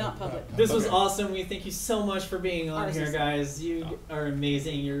think Not public. this was okay. awesome. We thank you so much for being on Ours here, is- guys. You are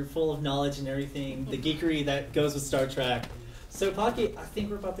amazing. You're full of knowledge and everything. The geekery that goes with Star Trek. So, Pocky, I think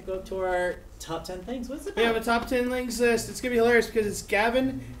we're about to go up to our top 10 things. What's it We have about? a top 10 links list. It's going to be hilarious because it's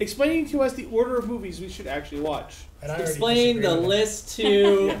Gavin explaining to us the order of movies we should actually watch. And I already Explain disagree the with it. list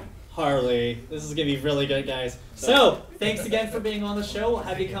to Harley. This is going to be really good, guys. So, thanks again for being on the show. We'll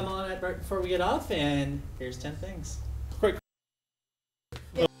have you come on right before we get off, and here's 10 things. Quick.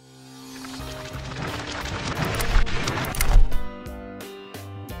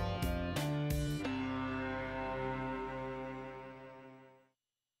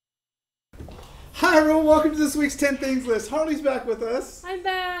 Hi everyone, welcome to this week's 10 Things list. Harley's back with us, I'm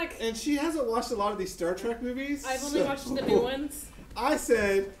back. and she hasn't watched a lot of these Star Trek movies. I've only so watched the new ones. I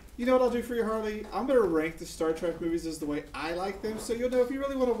said, you know what I'll do for you, Harley? I'm going to rank the Star Trek movies as the way I like them, so you'll know if you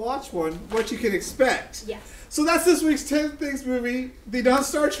really want to watch one, what you can expect. Yes. So that's this week's 10 Things movie, the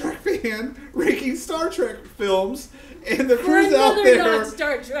non-Star Trek fan ranking Star Trek films, and the For crews out another there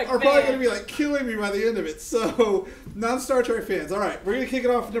non-Star Trek are probably going fan. to be like killing me by the end of it. So, non-Star Trek fans. All right, we're going to kick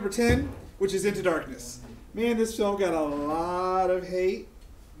it off at number 10, which is Into Darkness. Man, this film got a lot of hate,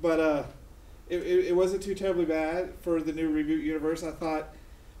 but it wasn't too terribly bad for the new reboot universe. I thought,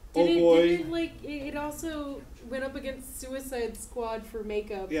 It also went up against Suicide Squad for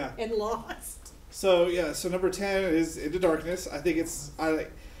makeup and lost. So number 10 is Into Darkness. I think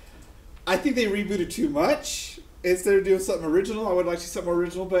I think they rebooted too much. Instead of doing something original, I would like to see something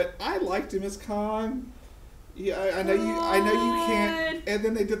original, but I liked him as Khan. Yeah, I know you can't. And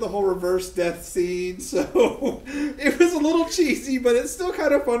then they did the whole reverse death scene, so it was a little cheesy, but it's still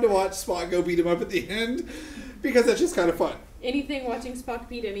kind of fun to watch Spock go beat him up at the end because that's just kind of fun. Anything watching Spock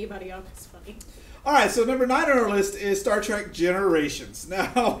beat anybody up is funny. All right, so number 9 on our list is Star Trek Generations.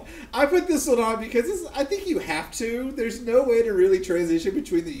 Now, I put this one on because I think you have to. There's no way to really transition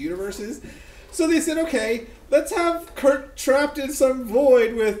between the universes. So they said, okay, let's have Kirk trapped in some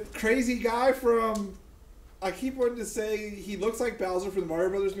void with crazy guy from... I keep wanting to say he looks like Bowser from the Mario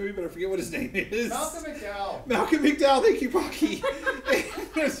Brothers movie, but I forget what his name is. Malcolm McDowell. Malcolm McDowell, thank you, Pocky.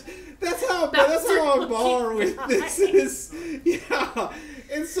 that's how on bar with this is. Yeah.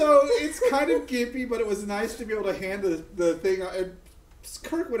 And so it's kind of gimpy, but it was nice to be able to hand the thing out. And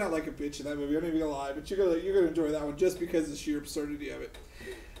Kirk went out like a bitch in that movie. I'm not even gonna lie, but you're gonna enjoy that one just because of the sheer absurdity of it.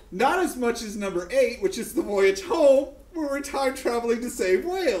 Not as much as number 8, which is The Voyage Home, where we're time traveling to save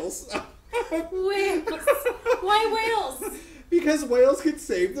whales. Whales? Why whales? Because whales can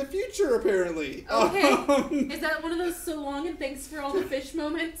save the future, apparently. Okay. Is that one of those so long and thanks for all the fish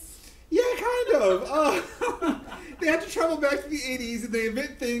moments? Yeah, kind of. They have to travel back to the 80s and they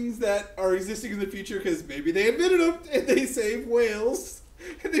invent things that are existing in the future because maybe they invented them and they save whales.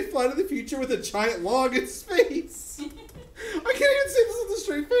 And they fly to the future with a giant log in space. I can't even say this with a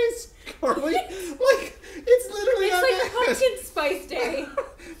straight face, Carly. Like, it's literally It's like pumpkin spice day.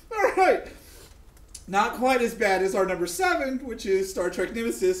 All right. Not quite as bad as our number 7, which is Star Trek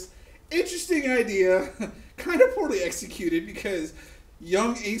Nemesis. Interesting idea. Kind of poorly executed because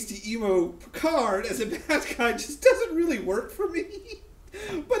young, angsty, emo Picard as a bad guy just doesn't really work for me.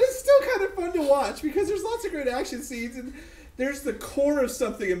 But it's still kind of fun to watch because there's lots of great action scenes and there's the core of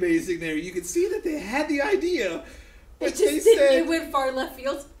something amazing there. You can see that they had the idea, but it went far left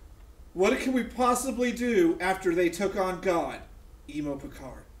field. What can we possibly do after they took on God? Emo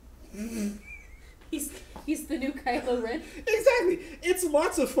Picard. He's the new Kylo Ren. Exactly. It's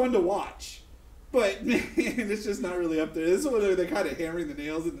lots of fun to watch. But, man, it's just not really up there. This is where they're kind of hammering the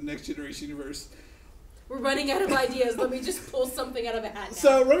nails in the Next Generation universe. We're running out of ideas. Let me just pull something out of a hat now.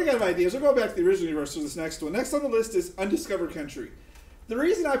 So, running out of ideas, we'll go back to the original universe for this next one. Next on the list is Undiscovered Country. The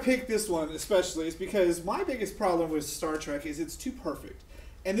reason I picked this one especially is because my biggest problem with Star Trek is it's too perfect.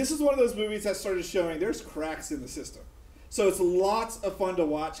 And this is one of those movies that started showing there's cracks in the system. So it's lots of fun to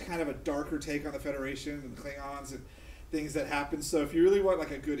watch, kind of a darker take on the Federation and the Klingons and things that happen. So if you really want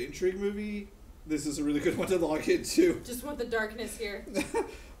like a good intrigue movie, this is a really good one to log into. Just want the darkness here.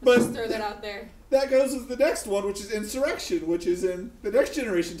 But just throw that out there. That goes with the next one, which is Insurrection, which is in the Next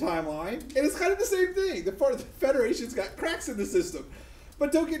Generation timeline. And it's kind of the same thing. The Federation's got cracks in the system.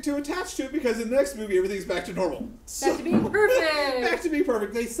 But don't get too attached to it because in the next movie, everything's back to normal. Back to being perfect. Back to being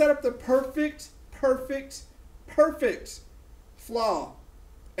perfect. They set up the perfect flaw.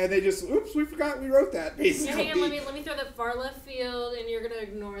 And they just, oops, we forgot we wrote that, basically. Yeah, hang on, let me throw that far left field, and you're going to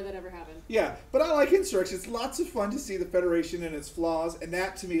ignore that ever happened. Yeah, but I like Insurrection. It's lots of fun to see the Federation and its flaws, and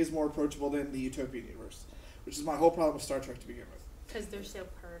that, to me, is more approachable than the Utopian universe, which is my whole problem with Star Trek to begin with. Because they're so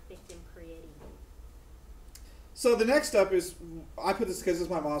perfect and pretty. So the next up is, I put this because it's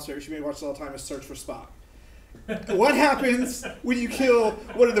my mom's favorite, she made me watch it all the time, is Search for Spock. What happens when you kill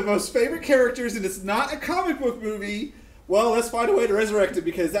one of the most favorite characters and it's not a comic book movie? Well, let's find a way to resurrect it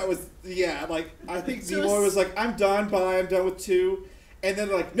because that was, I think Nimoy was like, I'm done with 2. And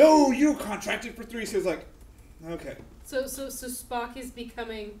then like, no, you contracted for 3. So it's like, okay. So Spock is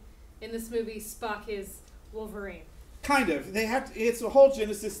becoming, in this movie, Spock is Wolverine. Kind of. It's a whole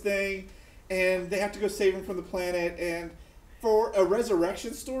Genesis thing. And they have to go save him from the planet. And for a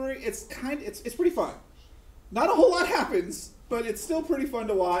resurrection story, it's pretty fun. Not a whole lot happens, but it's still pretty fun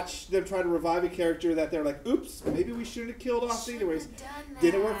to watch them try to revive a character that they're like, oops, maybe we shouldn't have killed off anyways.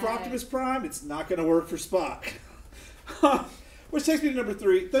 Didn't work for Optimus Prime. It's not going to work for Spock. Which takes me to number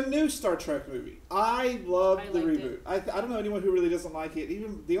 3, the new Star Trek movie. I love the reboot. I don't know anyone who really doesn't like it.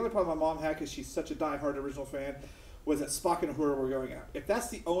 Even the only problem my mom had, because she's such a diehard original fan, was that Spock and Uhura were going out. If that's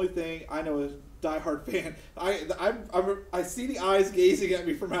the only thing I know as a diehard fan, I see the eyes gazing at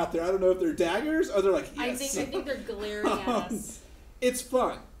me from out there. I don't know if they're daggers or they're like, yes. I think they're glaring at us. It's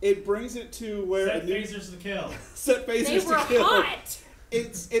fun. It brings it to where set phasers to kill. Set phasers they were to kill. Hot.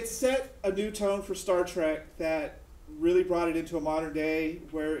 It's set a new tone for Star Trek that really brought it into a modern day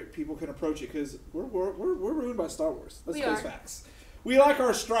where people can approach it, because we're ruined by Star Wars. Let's face facts. We like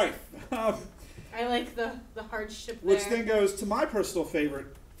our strife. I like the hardship there. Which then goes to my personal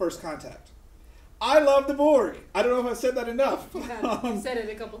favorite, First Contact. I love the Borg. I don't know if I've said that enough. You said it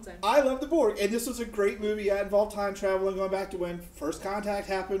a couple times. I love the Borg, and this was a great movie. It involved time travel and going back to when First Contact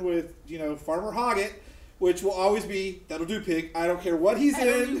happened with, Farmer Hoggett, which will always be, that'll do, pig. I don't care what he's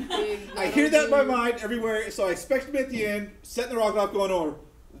in. I hear that in my mind everywhere, so I expect him at the end, setting the rocket off, going over,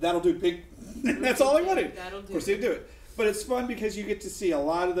 that'll do, pig. That's all I wanted. Of course, they didn't do it. But it's fun because you get to see a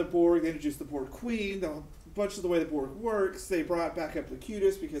lot of the Borg. They introduced the Borg Queen, a bunch of the way the Borg works. They brought back up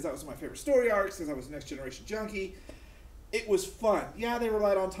Locutus because that was my favorite story arcs because I was a Next Generation junkie. It was fun. Yeah, they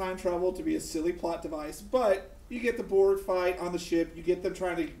relied on time travel to be a silly plot device, but you get the Borg fight on the ship. You get them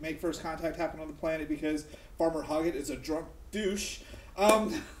trying to make First Contact happen on the planet because Farmer Hoggett is a drunk douche.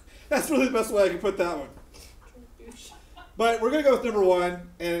 That's really the best way I can put that one. But we're going to go with number one,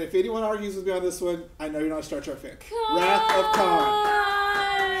 and if anyone argues with me on this one, I know you're not a Star Trek fan. Wrath of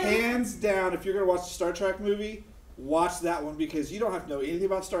Khan. Hands down, if you're going to watch a Star Trek movie, watch that one because you don't have to know anything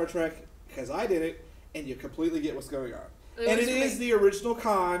about Star Trek, because I did it, and you completely get what's going on. And it is the original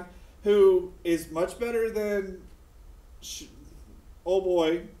Khan, who is much better than oh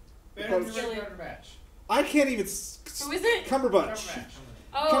boy. Cumberbatch. I can't even... Who is it? Cumberbatch.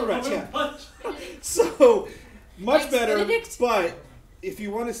 Cumberbatch, yeah. So... much Thanks, better, Benedict. but if you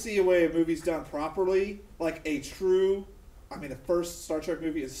want to see a way a movie's done properly, like a true, the first Star Trek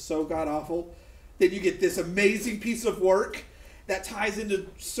movie is so god-awful, then you get this amazing piece of work that ties into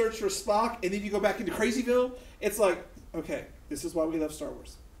Search for Spock, and then you go back into Crazyville. It's like, okay, this is why we love Star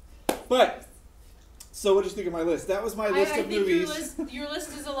Wars. But, so what did you think of my list? That was my list of movies. I think your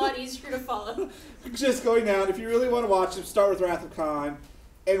list is a lot easier to follow. Just going down, if you really want to watch them, start with Wrath of Khan,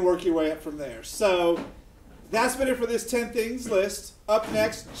 and work your way up from there. So... that's been it for this 10 things list. Up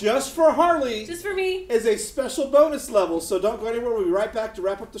next, just for Harley, just for me, is a special bonus level. So don't go anywhere. We'll be right back to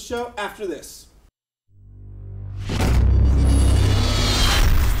wrap up the show after this.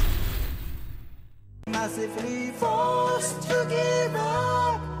 Massively forced to give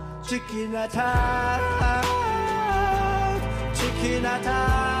up. Chicken attack. Chicken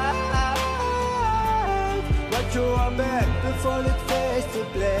attack. What you are back before it fades to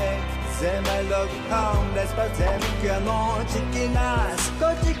black. Say my love harmless, but them can on chicken ass.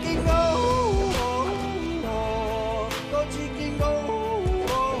 Go chicken go. Go chicken go.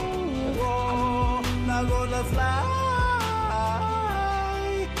 Now gonna fly.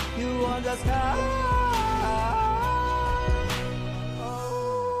 You on the sky.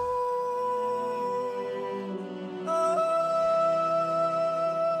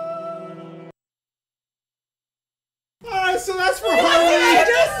 So that's for Harley.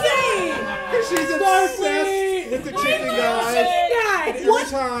 Because she's obsessed with the chicken guy. And every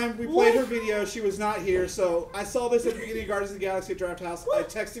time we played her video, she was not here. So I saw this at the beginning of Guardians of the Galaxy Draft House. I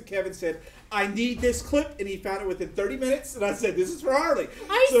texted Kevin, said, I need this clip. And he found it within 30 minutes. And I said, this is for Harley.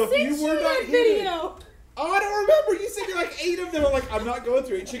 I sent you that video. Oh, I don't remember. You sent me like 8 of them. I'm like, I'm not going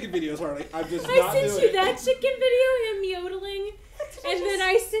through 8 chicken videos, Harley. I'm just not doing it. I sent you that chicken video, him yodeling. And then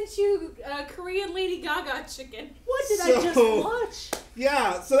I sent you Korean Lady Gaga chicken. What did I just watch?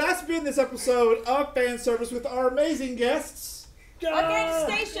 Yeah, so that's been this episode of Fanservice with our amazing guests. Against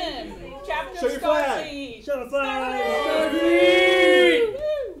Station, Captain Show your flag. Starfleet. Show the flag. Starfleet.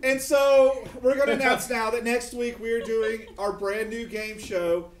 And so we're going to announce now that next week we are doing our brand new game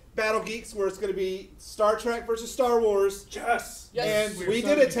show, Battle Geeks, where it's going to be Star Trek versus Star Wars. Yes. And we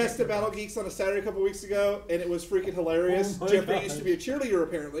did a test of Battle Geeks on a Saturday a couple weeks ago, and it was freaking hilarious. Jeffrey used to be a cheerleader,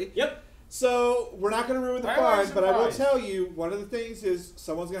 apparently. Yep. So we're not going to ruin the fun, but I will tell you, one of the things is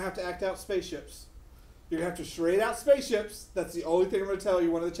someone's going to have to act out spaceships. You're going to have to charade out spaceships. That's the only thing I'm going to tell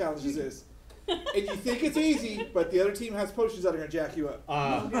you one of the challenges is. And you think it's easy, but the other team has potions that are going to jack you up.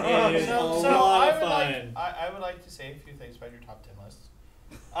 It is a lot of fun. I would like to say a few things about your top 10 lists.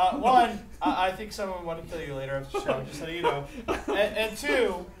 One, I think someone would want to kill you later after the show, just so you know. And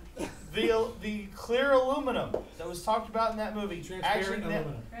two, the clear aluminum that was talked about in that movie Transparent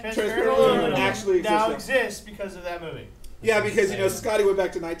aluminum. Transparent aluminum actually now exists exists because of that movie. Yeah, because, Scotty went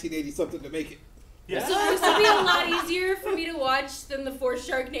back to 1980 something to make it. Yeah. So this will be a lot easier for me to watch than the 4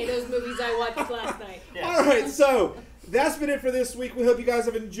 Sharknadoes movies I watched last night. Yes. All right, so that's been it for this week. We hope you guys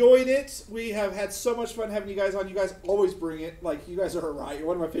have enjoyed it. We have had so much fun having you guys on. You guys always bring it. Like, you guys are a riot. You're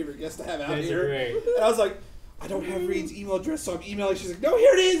one of my favorite guests to have out here. Great. And I was like, I don't have Reed's email address, so I'm emailing. She's like, no,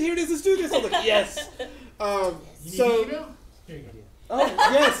 here it is, let's do this. I was like, yes. Oh, yes.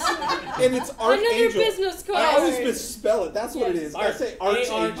 And it's Archangel. Another business card. I always misspell it. That's what it is. I say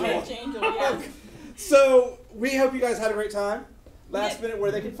Archangel. Archangel, yeah. So we hope you guys had a great time. Last minute,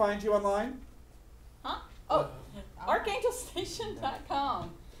 where they can find you online. Huh? Oh,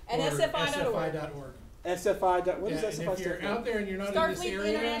 archangelstation.com and Or sfi.org. SFI.org. SFI. What is Yeah, SFI? and if you're stand for? out there and you're not in Starfleet this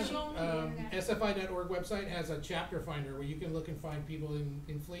area, International. SFI.org website has a chapter finder where you can look and find people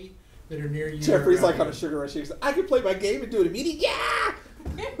in Fleet that are near you. Jeffrey's around like on you. a sugar rush. He's like, I can play my game and do it immediately. Yeah!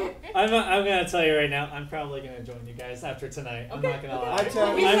 I'm gonna tell you right now. I'm probably gonna join you guys after tonight. I'm not gonna lie. I'm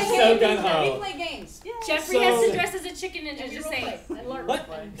telling you. I'm so gun We ho. play games. Yeah. Jeffrey So- has to dress as a chicken ninja. And we Just role saying. play and learn What?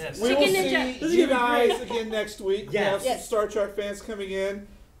 role play. Yes. We will Chicken see Ninja. This is you gonna be guys great. again next week. We Yes. have some Yes. Star Trek fans coming in.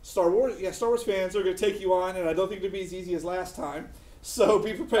 Star Wars fans are going to take you on, and I don't think it'll be as easy as last time. So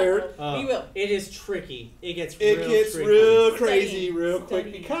be prepared. We will. It is tricky. It gets It real gets tricky. real crazy Studying. real quick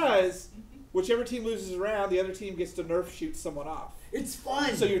Studying. because whichever team loses a round, the other team gets to nerf shoot someone off. It's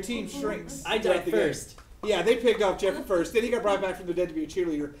fun. So your team shrinks. I throughout died the game. first. Yeah, they picked off Jeffrey first. Then he got brought back from the dead to be a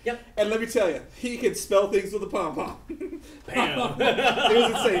cheerleader. Yep. And let me tell you, he can spell things with a pom-pom. Bam. It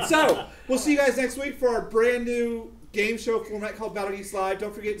was insane. So, we'll see you guys next week for our brand new game show format called Battle Geeks Live.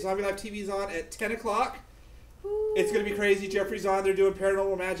 Don't forget, Zombie Live TV is on at 10 o'clock. It's going to be crazy. Jeffrey's on. They're doing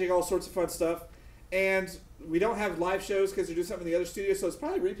paranormal magic, all sorts of fun stuff. And we don't have live shows because they're doing something in the other studio, so it's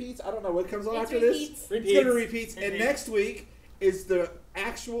probably repeats. I don't know what comes on after this. It's going to be repeats. And next week is the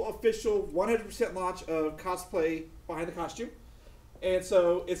actual official 100% launch of cosplay behind the costume. And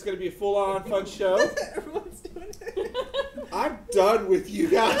so it's going to be a full-on fun show. Everyone's doing it. I'm done with you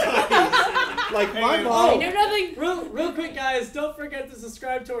guys. Like my Hey, mom. No, nothing. Real quick, guys, don't forget to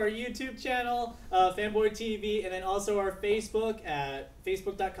subscribe to our YouTube channel, Fanboy TV, and then also our Facebook at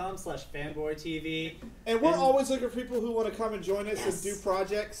facebook.com/fanboytv. And we're always looking for people who want to come and join us and do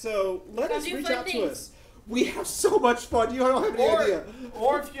projects. So let Come us do reach fun out to things. us. We have so much fun. You don't have any idea.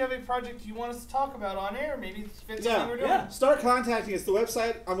 Or if you have a project you want us to talk about on air, maybe it fits something we're doing. Yeah. Start contacting us. The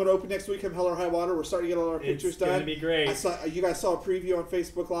website I'm going to open next week. I'm Hell or High Water. We're starting to get all our pictures It's going done. to be great. I saw you guys saw a preview on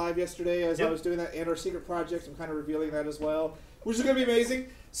Facebook Live yesterday as I Yep. was doing that, and our secret project. I'm kind of revealing that as well, which is going to be amazing.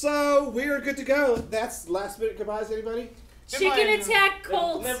 So we're good to go. That's last minute goodbyes. Anybody? Chicken attack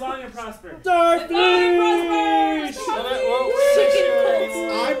Colts. Live long and prosper. Starfleet! Chicken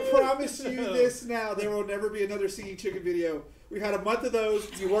Colts. I promise you this now. There will never be another singing chicken video. We've had a month of those.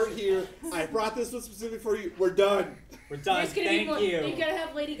 You weren't here. I brought this one specifically for you. We're done. We're done. There's gonna Thank be more. you. You gotta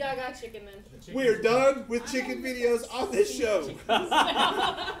have Lady Gaga chicken then. We're done with chicken videos on this show.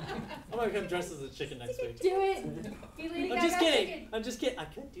 I'm going to come dressed as a chicken next week. Do it. Be Lady I'm Gaga just kidding. chicken. I'm just kidding. I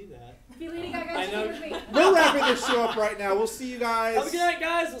could do that. Be Lady Gaga I know. chicken with me. We're wrapping this show up right now. We'll see you guys. Have a good night,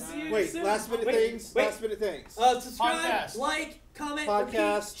 guys. We'll see you Wait, soon. last minute Wait, things. wait. Last minute things. Subscribe, Podcast. like, comment,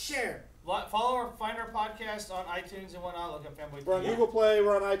 Podcast. repeat, share. Find our podcast on iTunes and whatnot. Look up Fanboy We're on TV. Google Play.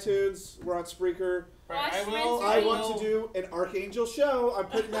 We're on iTunes. We're on Spreaker. Right, Watch I Fanservice. want to do an Archangel show. I'm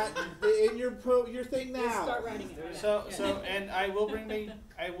putting that in your thing Let's now. start writing it. And I will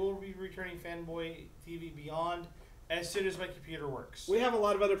be returning Fanboy TV Beyond as soon as my computer works. We have a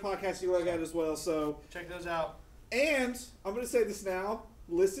lot of other podcasts you can look at as well. So, Check those out. and I'm going to say this now.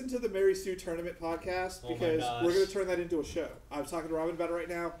 Listen to the Mary Sue Tournament podcast Oh my because gosh. we're going to turn that into a show. I was talking to Robin about it right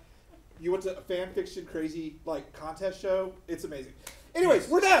now. You went to a fan fiction crazy contest show. It's amazing. Anyways,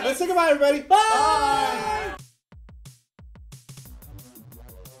 we're done. Let's say goodbye, everybody. Bye.